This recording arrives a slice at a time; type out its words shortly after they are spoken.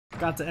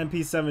Got the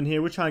MP7 here.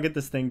 We're trying to get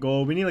this thing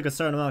gold. We need like a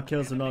certain amount of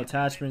kills with no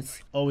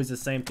attachments. Always the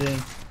same thing.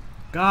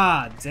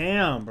 God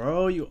damn,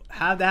 bro. You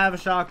have to have a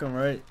shotgun,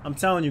 right? I'm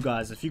telling you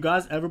guys, if you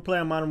guys ever play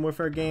a Modern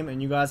Warfare game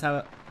and you guys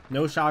have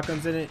no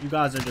shotguns in it, you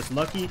guys are just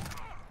lucky,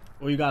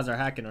 or you guys are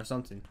hacking or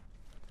something.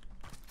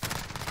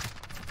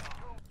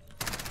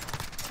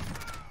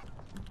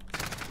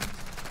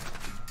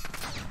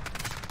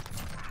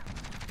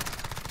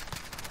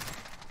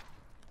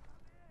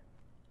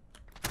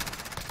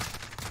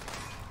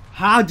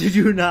 How did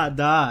you not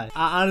die?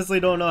 I honestly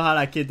don't know how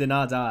that kid did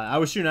not die. I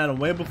was shooting at him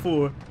way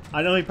before.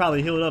 I know he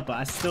probably healed up, but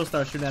I still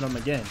start shooting at him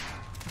again.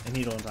 And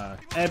he don't die.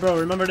 Hey bro,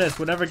 remember this.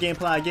 Whatever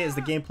gameplay I get is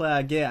the gameplay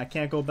I get. I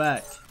can't go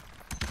back.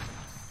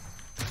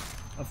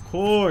 Of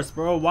course,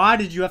 bro. Why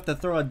did you have to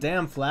throw a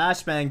damn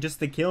flashbang just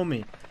to kill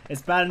me?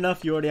 It's bad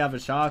enough you already have a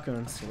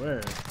shotgun, I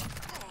swear.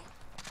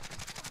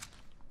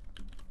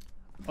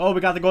 Oh,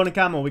 we got the golden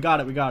camo. We got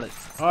it, we got it.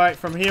 Alright,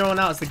 from here on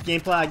out, it's the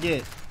gameplay I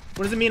get.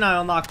 What does it mean I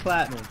unlock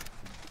platinum?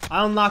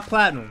 I unlocked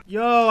platinum.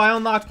 Yo, I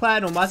unlocked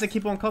platinum. Why does it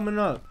keep on coming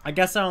up? I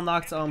guess I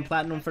unlocked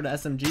platinum for the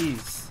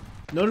SMGs.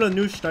 No, the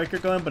new striker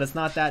gun, but it's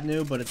not that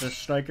new, but it's a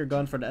striker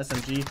gun for the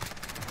SMG.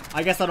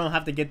 I guess I don't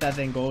have to get that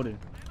thing golden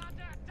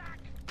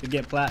to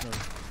get platinum.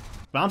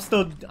 But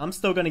I'm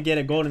still gonna get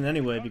it golden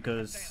anyway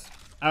because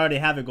I already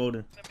have it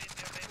golden.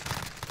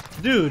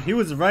 Dude, he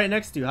was right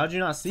next to you. How'd you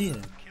not see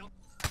him?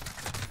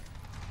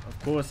 Of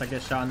course, I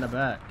get shot in the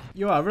back.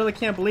 Yo, I really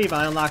can't believe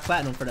I unlocked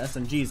platinum for the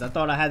SMGs. I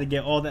thought I had to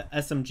get all the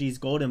SMGs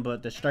golden,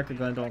 but the striker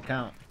gun don't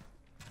count.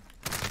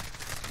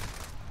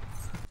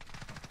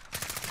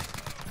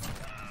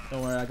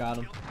 Don't worry, I got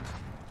him.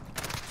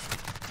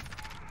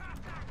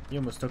 He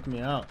almost took me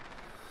out.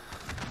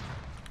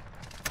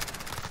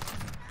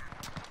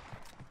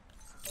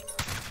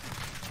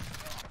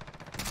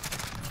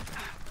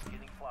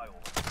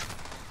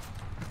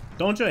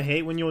 Don't you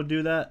hate when you'll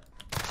do that?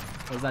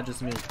 Or is that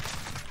just me?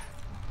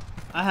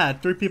 I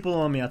had 3 people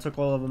on me. I took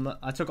all of them.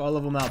 I took all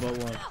of them out but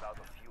one.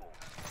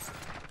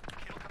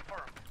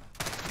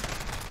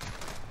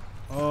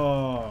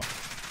 Oh.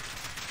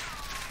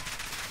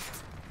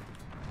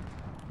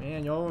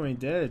 Man, y'all only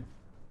dead.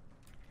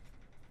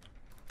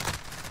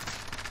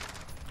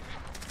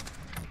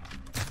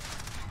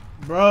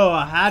 Bro,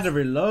 I had to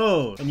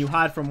reload. And you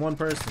hide from one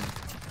person.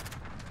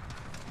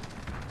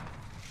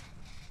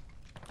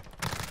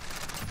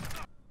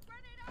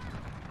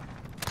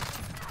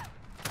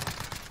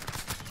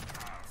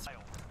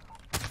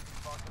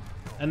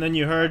 And then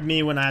you heard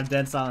me when I had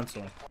dead silence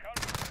on.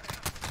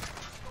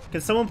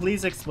 Can someone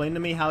please explain to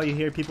me how you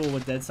hear people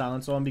with dead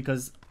silence on?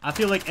 Because I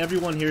feel like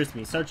everyone hears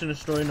me. Search and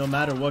destroy no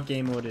matter what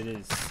game mode it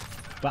is.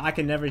 But I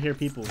can never hear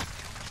people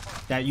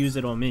that use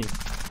it on me.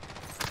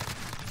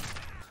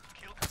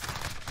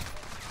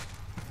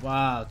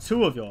 Wow,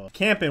 2 of y'all.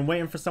 Camping,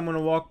 waiting for someone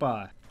to walk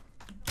by.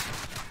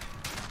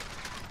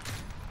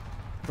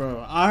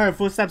 Bro, I heard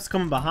footsteps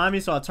coming behind me,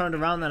 so I turned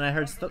around and I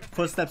heard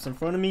footsteps in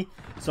front of me.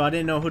 So I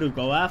didn't know who to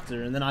go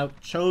after. And then I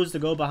chose to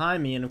go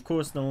behind me, and of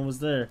course no one was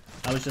there.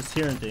 I was just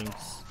hearing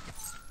things.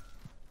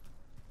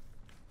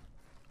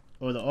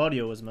 Or the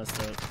audio was messed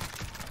up.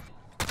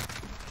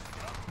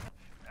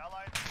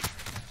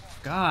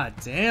 God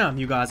damn,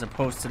 you guys are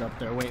posted up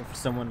there waiting for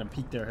someone to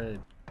peek their head.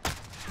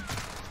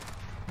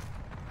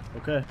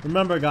 Okay,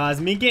 remember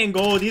guys, me getting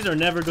gold, these are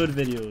never good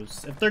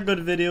videos. If they're good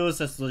videos,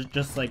 that's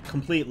just like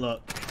complete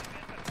luck.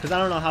 Because I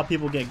don't know how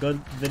people get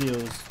good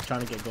videos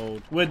trying to get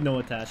gold with no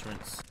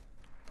attachments.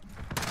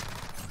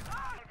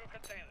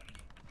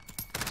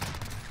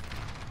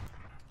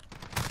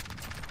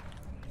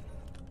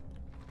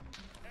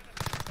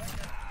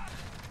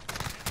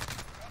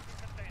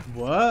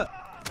 What?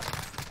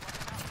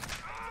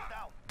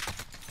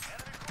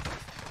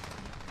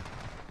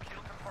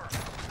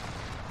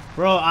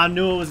 Bro, I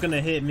knew it was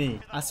gonna hit me.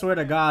 I swear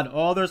to God,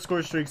 all their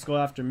score streaks go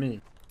after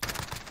me.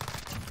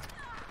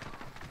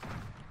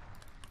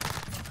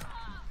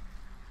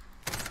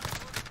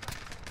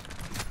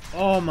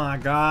 Oh my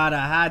God,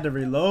 I had to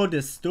reload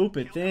this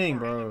stupid thing,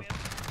 bro.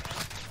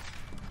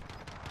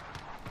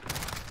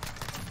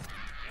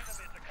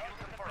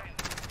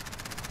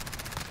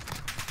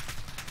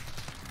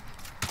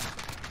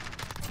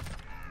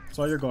 It's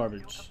all your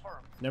garbage.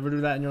 Never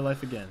do that in your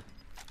life again.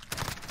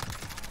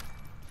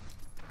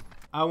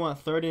 I want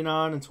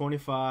 39 and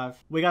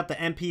 25. We got the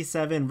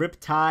MP7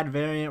 Riptide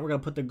variant. We're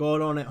gonna put the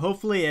gold on it.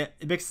 Hopefully it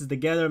mixes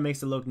together,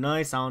 makes it look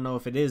nice. I don't know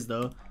if it is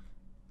though.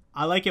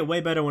 I like it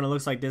way better when it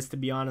looks like this, to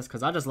be honest,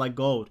 because I just like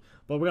gold.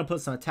 But we're gonna put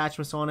some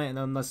attachments on it and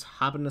then let's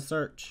hop in the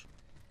search.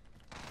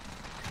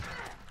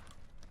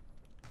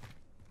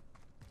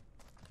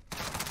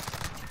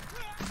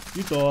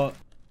 You thought.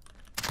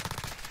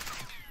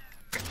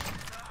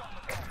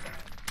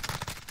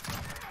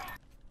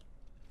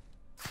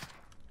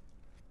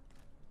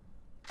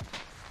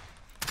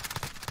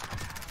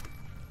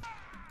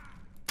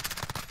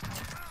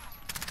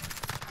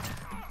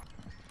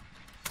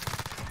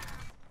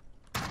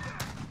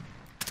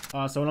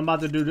 So what I'm about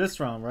to do this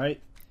round, right,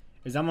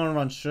 is I'm gonna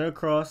run straight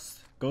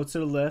across, go to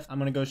the left. I'm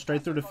gonna go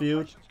straight through the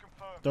field,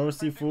 throw a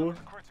C4,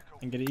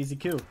 and get an easy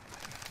kill.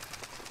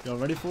 Y'all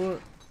ready for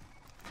it?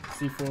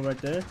 C4 right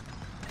there.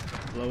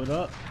 Blow it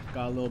up.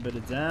 Got a little bit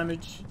of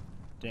damage.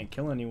 Didn't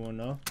kill anyone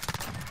though.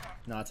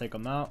 Now I take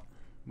him out.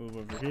 Move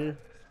over here.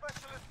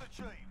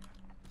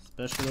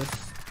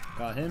 Specialist.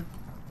 Got him.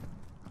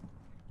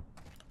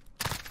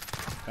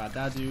 Got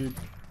that dude.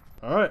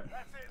 Alright.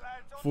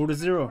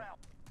 4-0.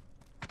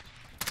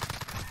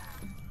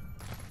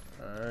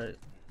 Alright.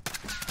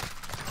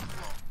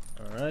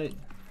 Alright.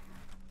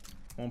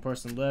 One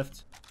person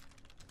left.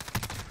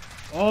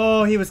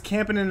 Oh, he was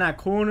camping in that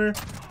corner.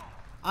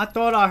 I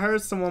thought I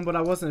heard someone, but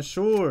I wasn't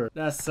sure.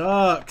 That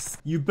sucks.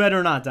 You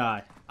better not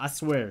die. I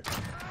swear.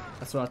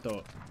 That's what I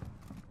thought.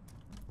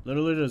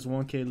 Literally, there's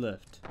one kid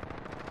left.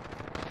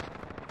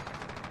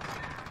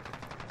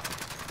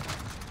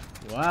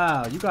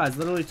 Wow, you guys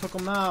literally took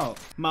him out.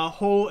 My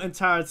whole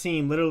entire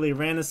team literally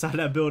ran inside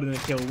that building and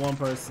killed one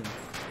person.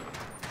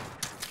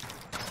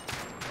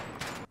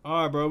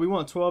 Alright, bro. We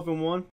won 12-1.